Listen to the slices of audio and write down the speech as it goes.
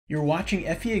You're watching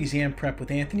FE Exam Prep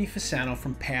with Anthony Fasano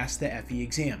from Pass the FE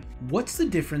Exam. What's the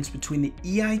difference between the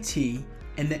EIT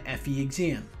and the FE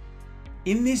exam?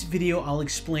 In this video, I'll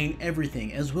explain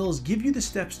everything as well as give you the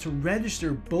steps to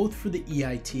register both for the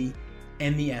EIT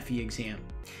and the FE exam.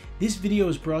 This video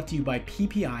is brought to you by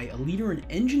PPI, a leader in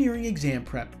engineering exam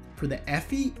prep for the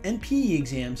FE and PE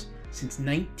exams since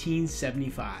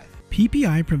 1975.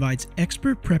 PPI provides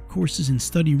expert prep courses and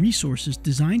study resources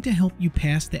designed to help you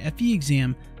pass the FE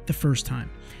exam the first time.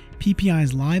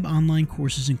 PPI's live online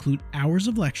courses include hours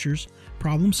of lectures,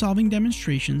 problem-solving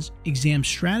demonstrations, exam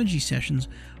strategy sessions,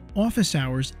 office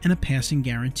hours, and a passing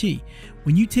guarantee.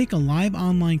 When you take a live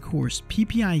online course,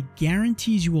 PPI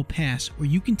guarantees you will pass, or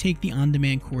you can take the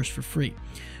on-demand course for free.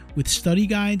 With study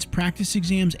guides, practice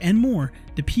exams, and more,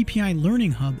 the PPI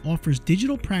Learning Hub offers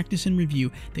digital practice and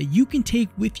review that you can take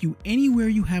with you anywhere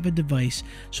you have a device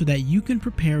so that you can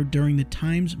prepare during the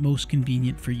times most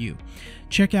convenient for you.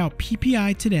 Check out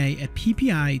PPI today at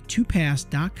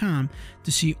ppi2pass.com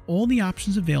to see all the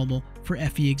options available for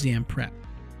FE exam prep.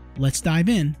 Let's dive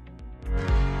in.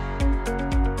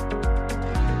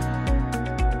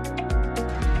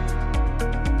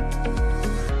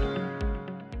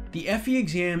 The FE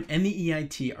exam and the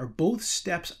EIT are both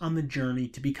steps on the journey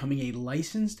to becoming a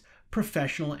licensed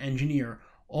professional engineer,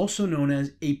 also known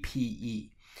as a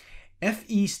PE.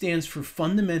 FE stands for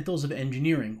Fundamentals of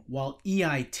Engineering, while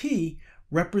EIT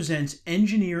represents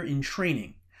Engineer in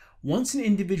Training. Once an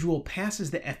individual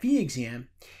passes the FE exam,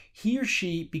 he or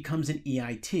she becomes an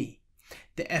EIT.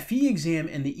 The FE exam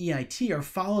and the EIT are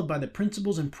followed by the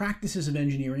Principles and Practices of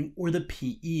Engineering, or the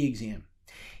PE exam.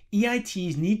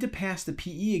 EITs need to pass the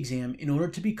PE exam in order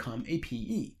to become a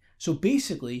PE. So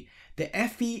basically, the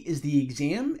FE is the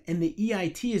exam and the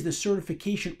EIT is the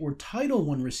certification or title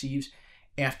one receives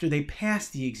after they pass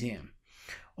the exam,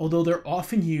 although they're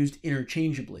often used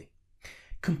interchangeably.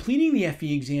 Completing the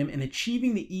FE exam and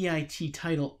achieving the EIT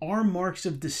title are marks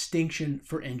of distinction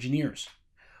for engineers.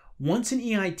 Once an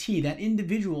EIT, that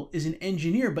individual is an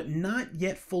engineer but not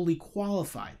yet fully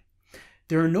qualified.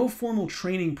 There are no formal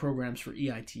training programs for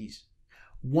EITs.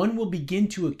 One will begin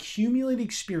to accumulate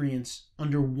experience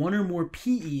under one or more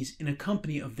PEs in a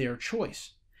company of their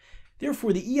choice.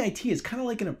 Therefore, the EIT is kind of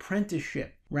like an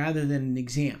apprenticeship rather than an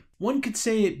exam. One could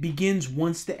say it begins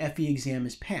once the FE exam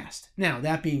is passed. Now,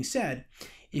 that being said,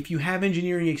 if you have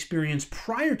engineering experience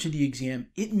prior to the exam,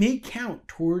 it may count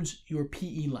towards your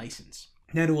PE license.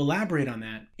 Now, to elaborate on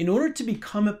that, in order to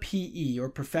become a PE or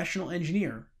professional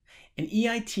engineer, an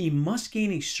EIT must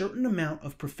gain a certain amount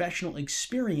of professional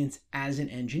experience as an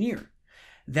engineer.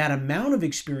 That amount of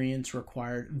experience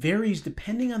required varies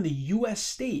depending on the U.S.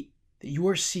 state that you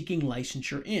are seeking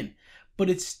licensure in, but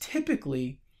it's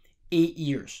typically 8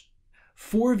 years.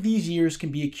 4 of these years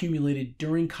can be accumulated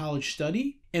during college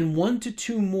study, and 1 to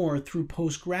 2 more through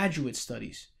postgraduate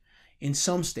studies in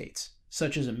some states,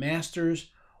 such as a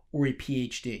master's or a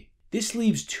PhD. This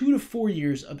leaves 2 to 4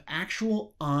 years of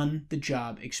actual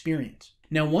on-the-job experience.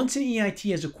 Now, once an EIT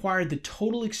has acquired the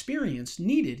total experience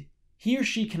needed, he or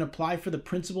she can apply for the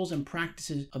Principles and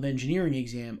Practices of Engineering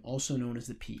exam, also known as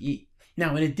the PE.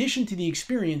 Now, in addition to the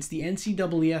experience, the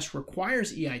NCEES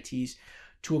requires EITs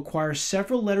to acquire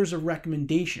several letters of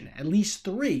recommendation, at least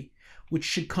 3, which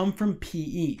should come from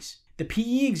PEs. The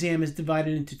PE exam is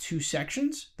divided into 2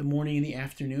 sections, the morning and the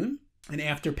afternoon, and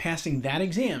after passing that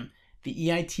exam, the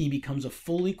EIT becomes a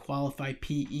fully qualified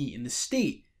PE in the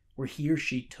state where he or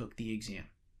she took the exam.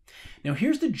 Now,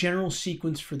 here's the general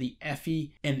sequence for the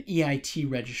FE and EIT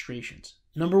registrations.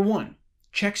 Number 1,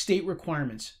 check state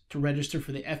requirements to register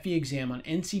for the FE exam on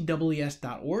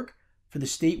ncees.org for the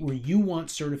state where you want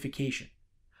certification.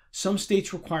 Some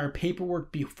states require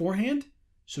paperwork beforehand,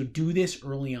 so do this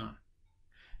early on.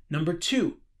 Number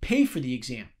 2, pay for the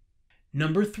exam.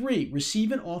 Number 3,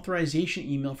 receive an authorization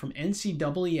email from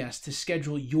NCEES to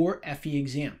schedule your FE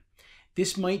exam.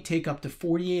 This might take up to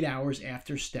 48 hours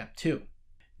after step 2.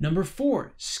 Number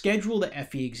 4, schedule the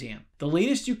FE exam. The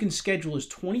latest you can schedule is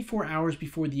 24 hours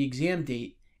before the exam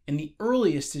date, and the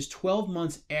earliest is 12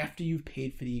 months after you've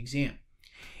paid for the exam.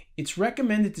 It's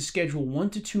recommended to schedule 1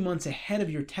 to 2 months ahead of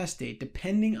your test date,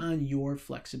 depending on your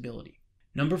flexibility.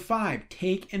 Number 5,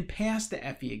 take and pass the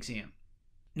FE exam.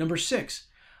 Number 6,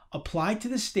 apply to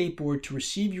the state board to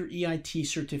receive your EIT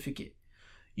certificate.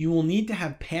 You will need to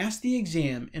have passed the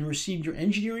exam and received your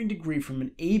engineering degree from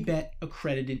an ABET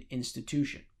accredited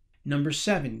institution. Number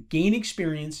 7, gain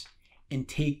experience and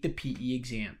take the PE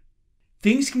exam.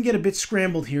 Things can get a bit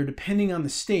scrambled here depending on the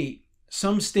state.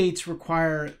 Some states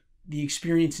require the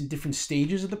experience in different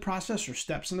stages of the process or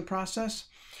steps in the process,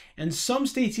 and some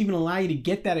states even allow you to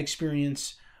get that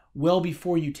experience well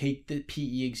before you take the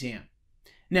PE exam.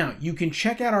 Now, you can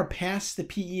check out our Pass the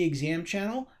PE Exam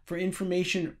channel for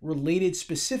information related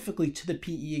specifically to the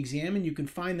PE exam, and you can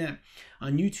find that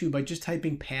on YouTube by just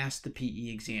typing Pass the PE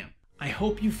Exam. I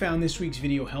hope you found this week's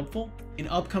video helpful. In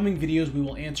upcoming videos, we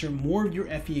will answer more of your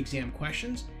FE exam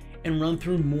questions and run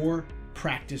through more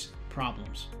practice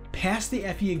problems. Pass the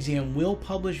FE Exam will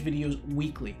publish videos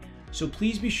weekly, so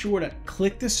please be sure to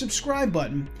click the subscribe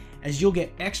button, as you'll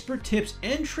get expert tips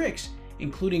and tricks,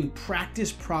 including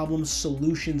practice problem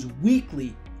solutions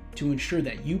weekly, to ensure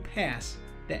that you pass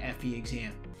the FE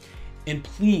exam. And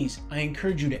please, I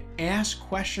encourage you to ask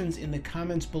questions in the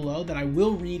comments below that I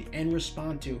will read and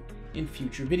respond to in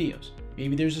future videos.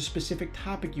 Maybe there's a specific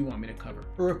topic you want me to cover,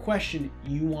 or a question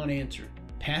you want answered.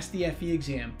 Pass the FE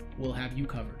exam, we'll have you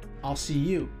covered. I'll see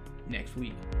you next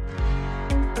week.